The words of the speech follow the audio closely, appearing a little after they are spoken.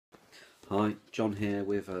Hi, John here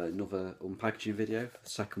with another unpackaging video, the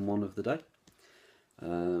second one of the day.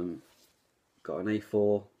 Got an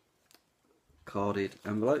A4 carded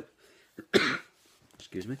envelope.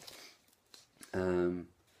 Excuse me.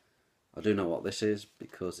 I do know what this is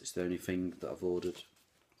because it's the only thing that I've ordered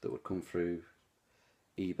that would come through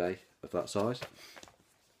eBay of that size.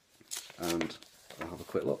 And I'll have a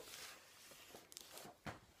quick look.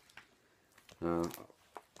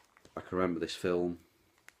 I can remember this film,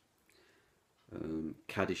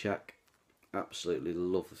 Caddyshack. Absolutely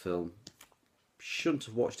love the film. Shouldn't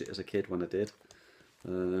have watched it as a kid when I did.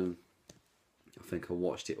 I think I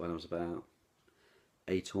watched it when I was about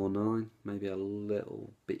 8 or 9, maybe a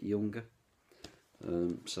little bit younger.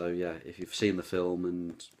 So yeah, if you've seen the film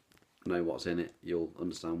and know what's in it, you'll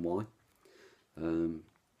understand why.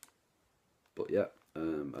 But yeah,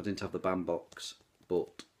 I didn't have the band box,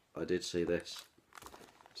 but I did see this,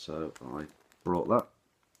 so I brought that,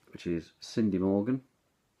 which is Cindy Morgan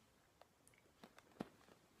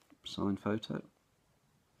signed photo,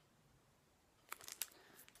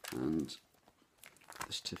 and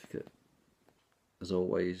the certificate, as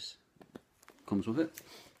always, comes with it.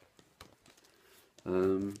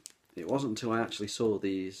 It wasn't until I actually saw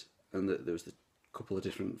these and that there was a couple of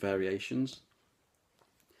different variations,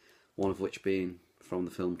 one of which being from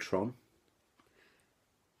the film Tron.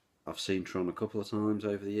 I've seen Tron a couple of times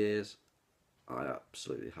over the years. I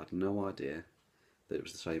absolutely had no idea that it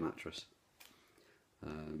was the same actress.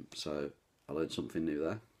 So I learned something new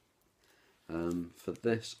there. For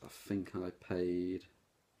this, I think I paid,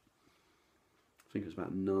 I think it was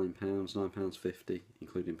about £9, £9.50,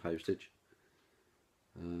 including postage.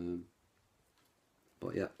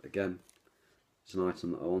 But yeah, again, it's an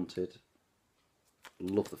item that I wanted.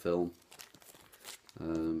 Love the film.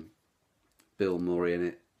 Bill Murray in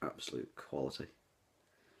it, absolute quality.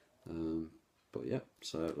 But yeah,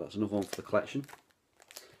 so that's another one for the collection,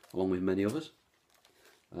 along with many others.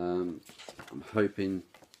 I'm hoping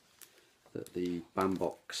that the band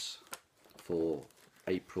box for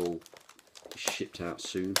April is shipped out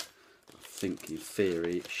soon. I think in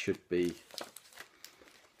theory it should be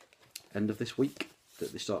end of this week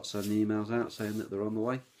that they start sending emails out saying that they're on the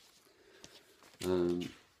way. And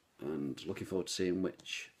looking forward to seeing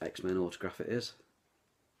which X-Men autograph it is.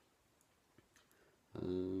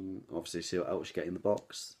 Obviously see what else you get in the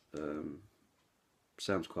box.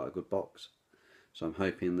 Sounds quite a good box, so I'm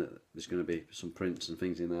hoping that there's going to be some prints and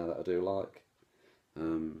things in there that I do like.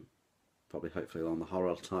 Probably hopefully along the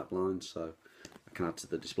horror type lines, so I can add to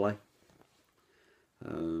the display.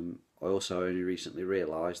 I also only recently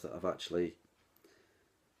realised that I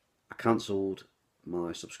cancelled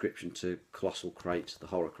my subscription to Colossal Crate, the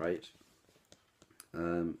horror crate,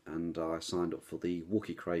 and I signed up for the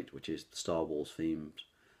Wookiee crate, which is the Star Wars themed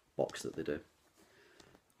box that they do.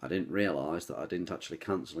 I didn't realise that I didn't actually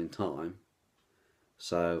cancel in time,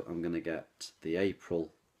 so I'm going to get the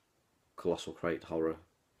April Colossal Crate horror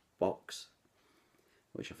box,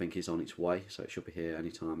 which I think is on its way, so it should be here any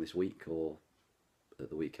time this week or at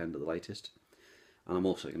the weekend at the latest. And I'm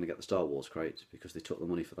also going to get the Star Wars crate because they took the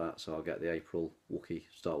money for that, so I'll get the April Wookiee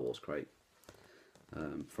Star Wars crate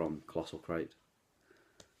from Colossal Crate.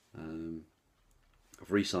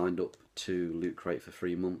 I've re-signed up to Loot Crate for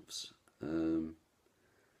 3 months,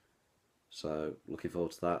 so looking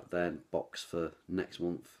forward to that. Then box for next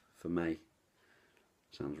month for May.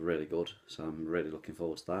 Sounds really good, so I'm really looking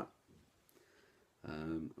forward to that.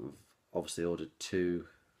 I've obviously ordered 2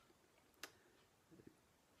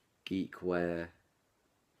 Geek Gear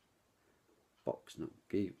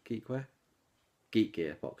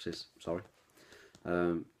boxes, sorry.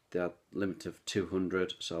 They had a limit of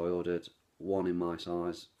 200, so I ordered one in my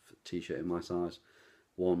size, t-shirt in my size,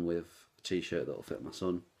 one with a t-shirt that'll fit my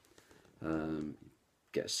son.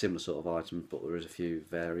 Get a similar sort of items, but there is a few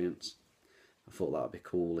variants. I thought that would be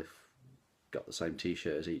cool if got the same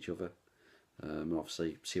t-shirt as each other. And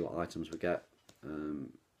obviously see what items we get.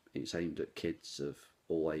 It's aimed at kids of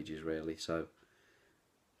all ages really, so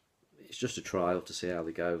it's just a trial to see how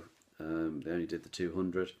they go. They only did the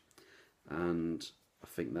 200, and I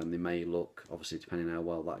think then they may look, obviously depending how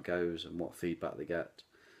well that goes and what feedback they get,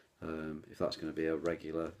 if that's going to be a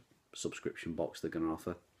regular subscription box they're going to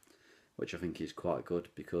offer, which I think is quite good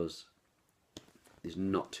because there's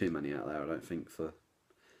not too many out there, I don't think, for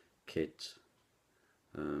kids.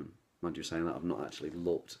 Mind you saying that, I've not actually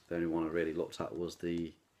looked. The only one I really looked at was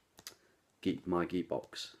the My Geek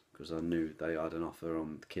box, because I knew they had an offer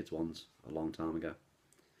on the kids ones a long time ago.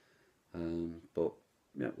 But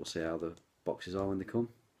yeah, we'll see how the boxes are when they come.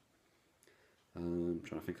 I'm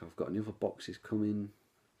trying to think, I've got any other boxes coming.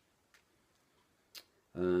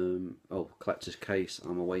 Oh, collector's case,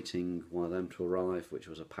 I'm awaiting one of them to arrive, which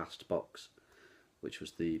was a past box, which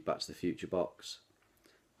was the Back to the Future box.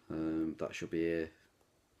 That should be here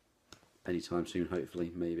anytime soon,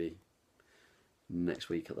 hopefully, maybe next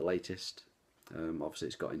week at the latest. Obviously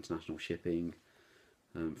it's got international shipping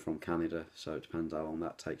from Canada, so it depends how long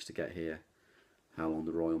that takes to get here, how long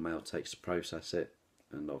the Royal Mail takes to process it,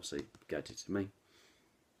 and obviously get it to me.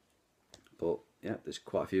 But yeah, there's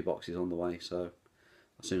quite a few boxes on the way, so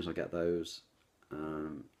as soon as I get those,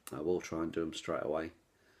 I will try and do them straight away.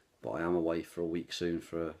 But I am away for a week soon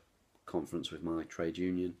for a conference with my trade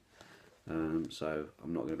union, so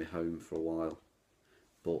I'm not going to be home for a while.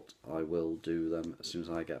 But I will do them as soon as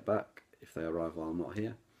I get back, if they arrive while I'm not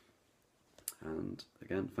here. And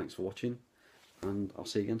again, thanks for watching, and I'll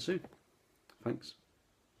see you again soon. Thanks.